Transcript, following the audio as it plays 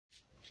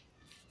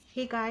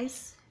Hey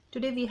guys,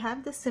 today we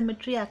have the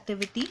symmetry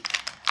activity.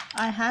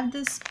 I have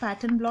this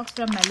pattern blocks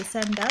from Melissa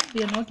and Dove.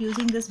 We are not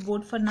using this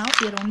board for now.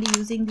 We are only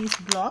using these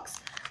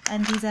blocks,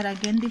 and these are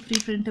again the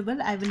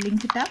pre-printable. I will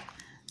link it up.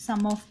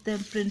 Some of the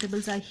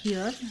printables are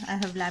here. I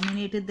have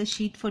laminated the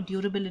sheet for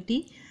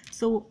durability.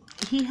 So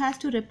he has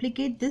to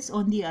replicate this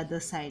on the other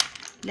side.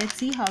 Let's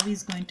see how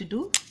he's going to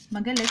do.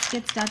 Maga, let's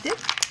get started.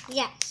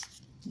 Yes.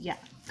 Yeah,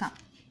 come.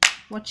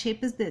 What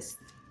shape is this?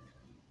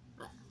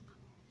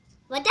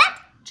 What that?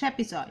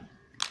 Trapezoid.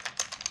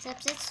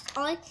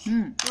 Trapezoid.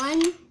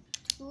 1,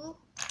 2,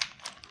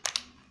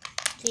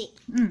 3.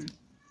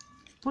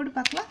 Put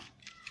Pakla.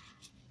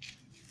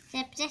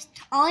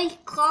 Trapezoid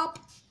cup.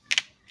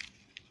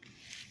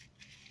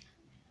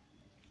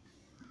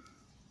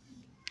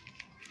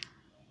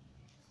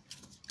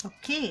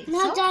 Okay.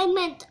 Now so,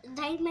 diamond.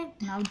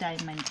 Now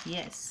diamond.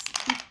 Yes.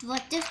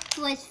 What is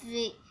twist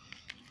way?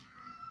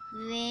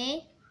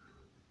 Way.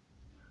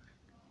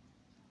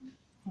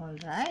 All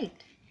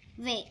right.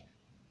 Way.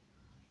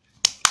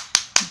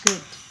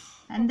 Good.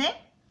 And then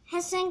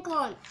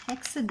Hexagon.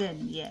 hexagon.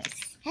 Yes.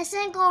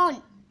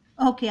 Hexagon.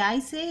 Okay. I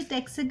say it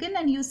hexagon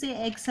and you say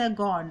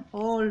hexagon.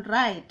 All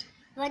right.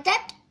 What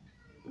that?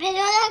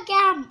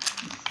 Parallelogram.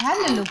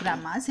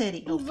 Parallelogram.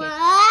 Seri. Okay.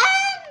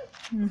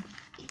 1,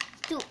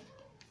 2.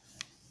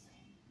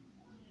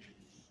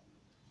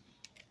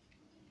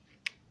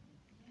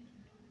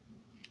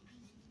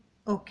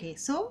 Okay.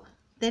 So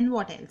then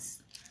what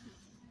else?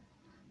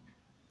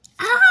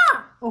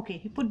 Ah! Okay.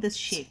 You put this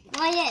shape.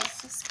 Oh yes.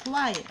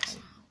 Square.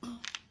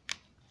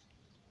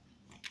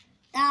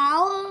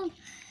 Down.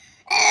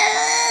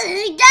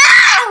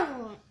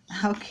 Down.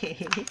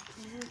 Okay.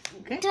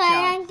 Good job.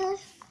 Triangle.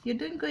 You're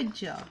doing good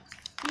job.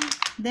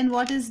 Then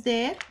what is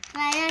there?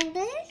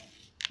 Triangle.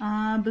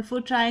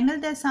 Before triangle,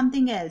 there's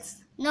something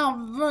else. No,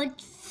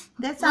 but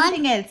There's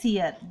something else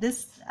here.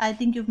 This, I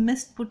think you've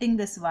missed putting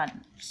this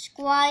one.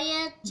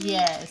 square.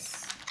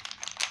 Yes.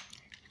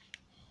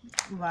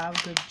 Wow,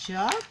 good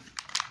job.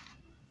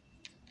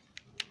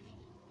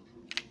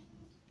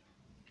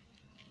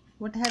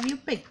 What have you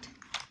picked?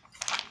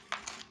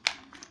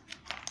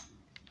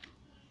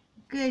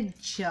 Good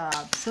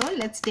job. So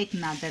let's take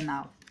another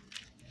now.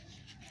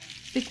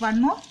 Pick one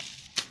more.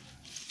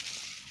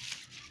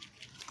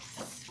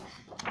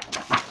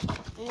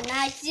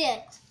 Not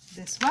yet.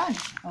 This one.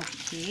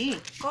 Okay.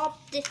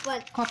 Cop this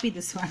one. Copy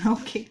this one.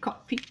 Okay,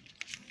 copy.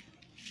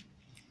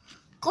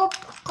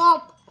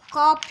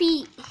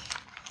 Copy.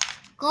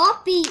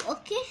 Copy.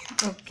 Okay.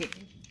 Okay.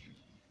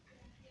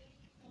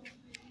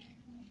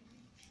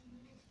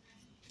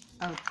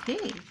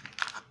 Okay.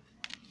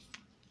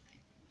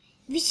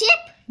 Which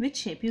shape? Which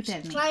shape? You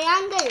tell me.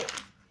 Triangle.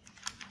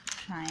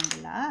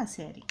 Triangle. Ah,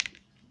 sorry.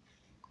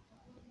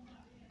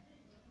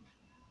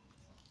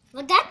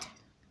 What that?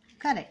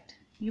 Correct.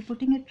 You're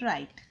putting it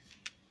right.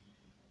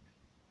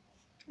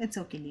 It's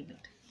okay, leave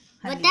it.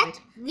 I'll What leave that?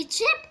 it. Which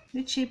shape?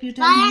 Which shape you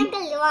tell me?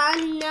 Triangle.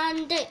 1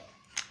 and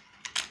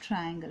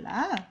Triangle.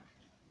 Ah.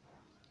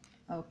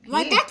 Okay.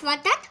 What that?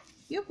 What that?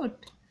 You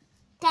put.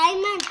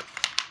 Diamond.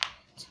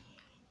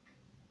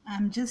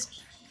 I'm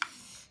just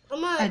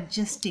Mama.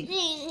 adjusting.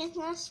 Please,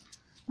 What's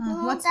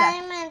no that?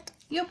 diamond.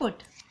 You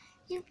put.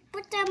 You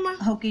put them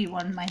on. Okay, you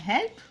want my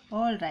help?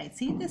 All right.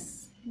 See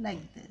this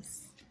like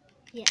this.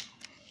 Yeah.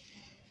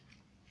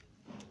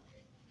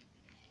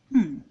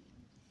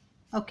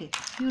 Okay,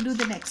 you do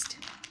the next.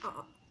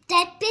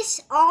 That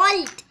is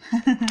all.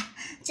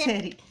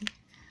 Sorry.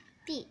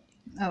 P.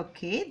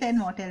 Okay, then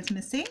what else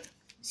missing?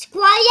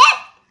 Square.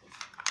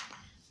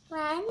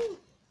 1,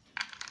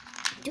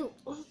 2.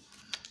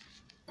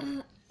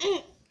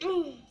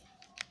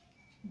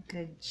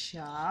 Good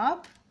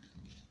job.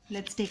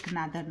 Let's take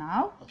another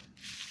now.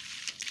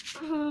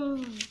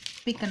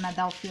 Pick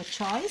another of your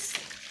choice.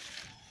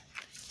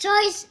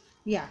 Choice.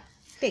 Yeah,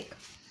 pick.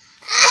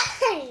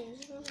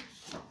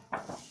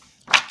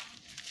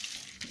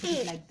 Put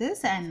it like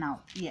this and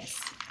now, yes.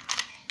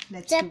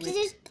 Let's do That it.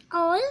 is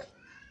all.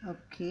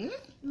 Okay.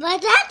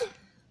 But that?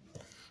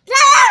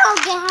 हो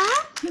गया.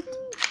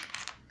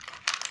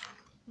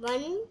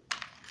 1,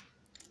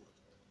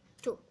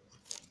 2.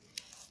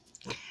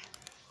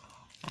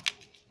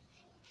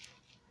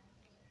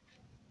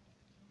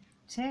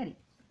 Cherry.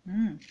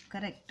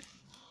 Correct.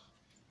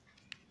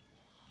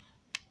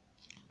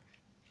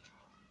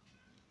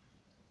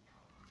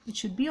 It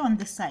should be on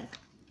this side.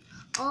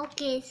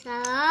 Okay,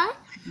 sir.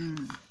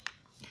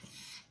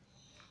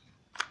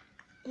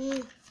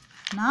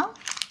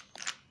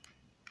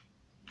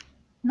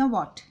 Now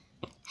what?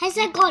 Has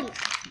I gone?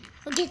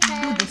 Okay,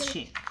 Do this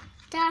shape.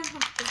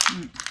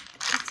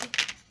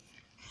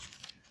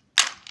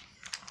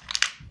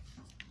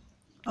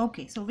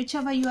 Okay, so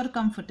whichever you are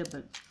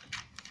comfortable.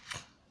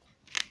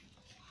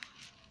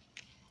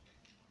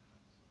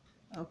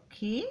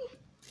 Okay.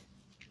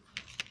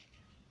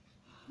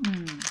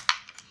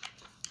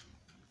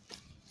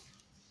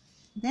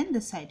 Then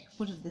this side,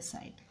 put it this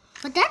side.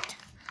 What that?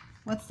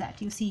 What's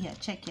that? You see here,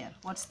 check here.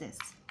 What's this?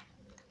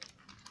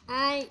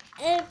 I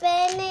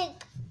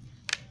panic.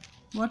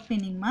 What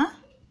pinning, ma?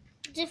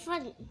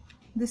 different.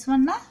 This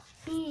one na?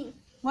 Hmm.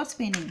 What's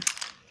spinning?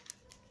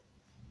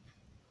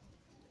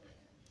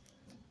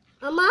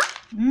 Mama,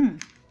 Hmm.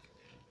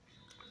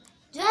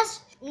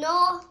 just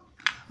no.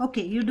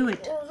 Okay, you do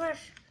it. Over.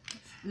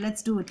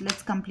 Let's do it.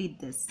 Let's complete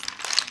this.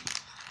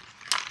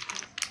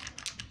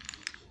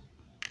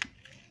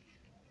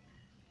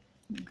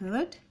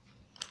 Good.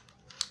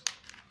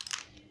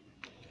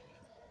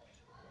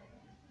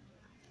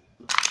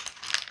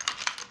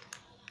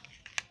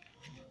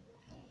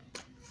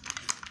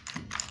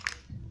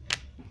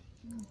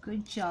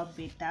 Good job,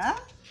 beta.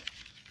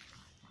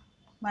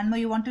 One more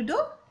you want to do?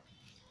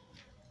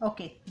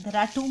 Okay, there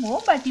are two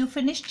more, but you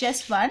finish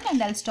just one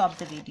and I'll stop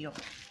the video.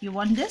 You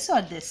want this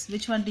or this?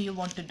 Which one do you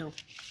want to do?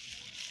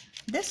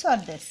 This or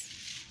this?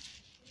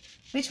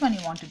 Which one you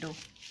want to do?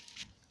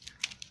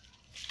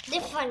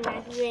 Different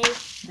way.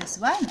 This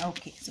one?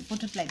 Okay, so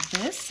put it like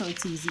this so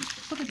it's easy.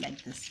 Put it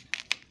like this.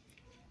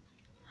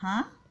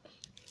 Huh?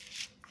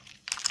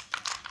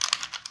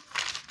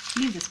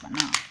 Leave this one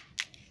now.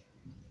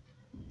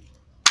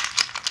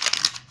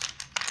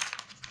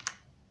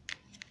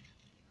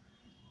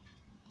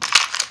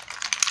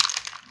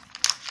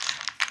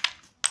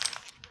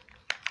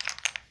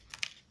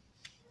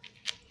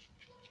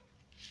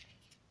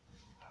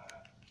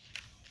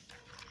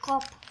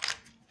 Cup.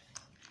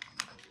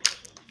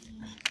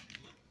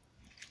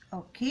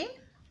 Okay.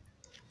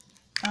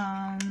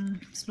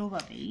 Slow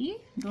away.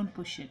 Don't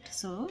push it.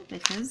 So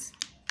because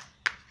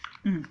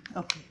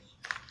okay.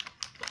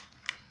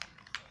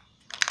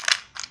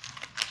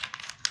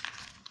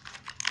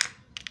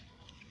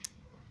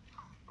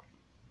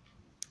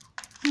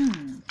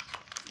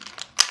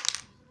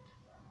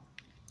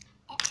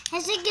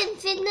 Hexagon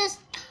finished.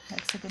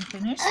 Hexagon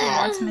finished. So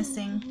what's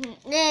missing?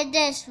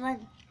 This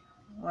one.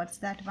 What's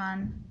that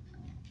one?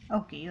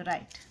 Okay, you're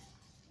right.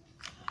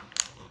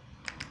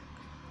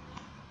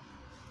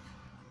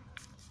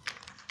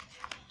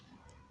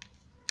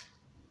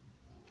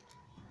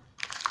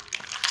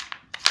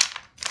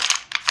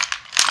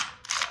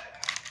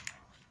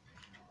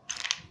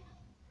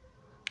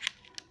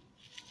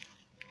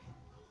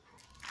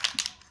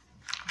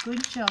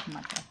 Good job,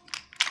 mother.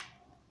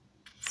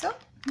 So,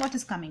 what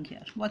is coming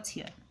here? What's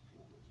here?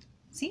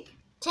 See?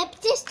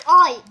 Tapestry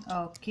oil.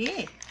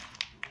 Okay.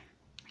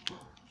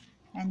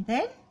 And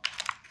then,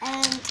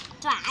 And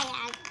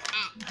triangle.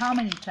 how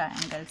many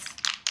triangles?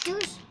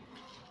 Choose.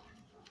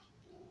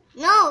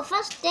 No,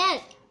 first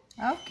that.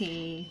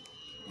 Okay.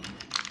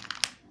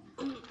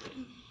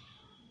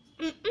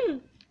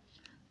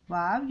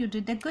 Wow, you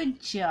did a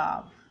good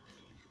job.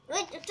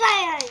 With the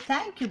triangle.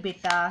 Thank you,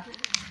 beta.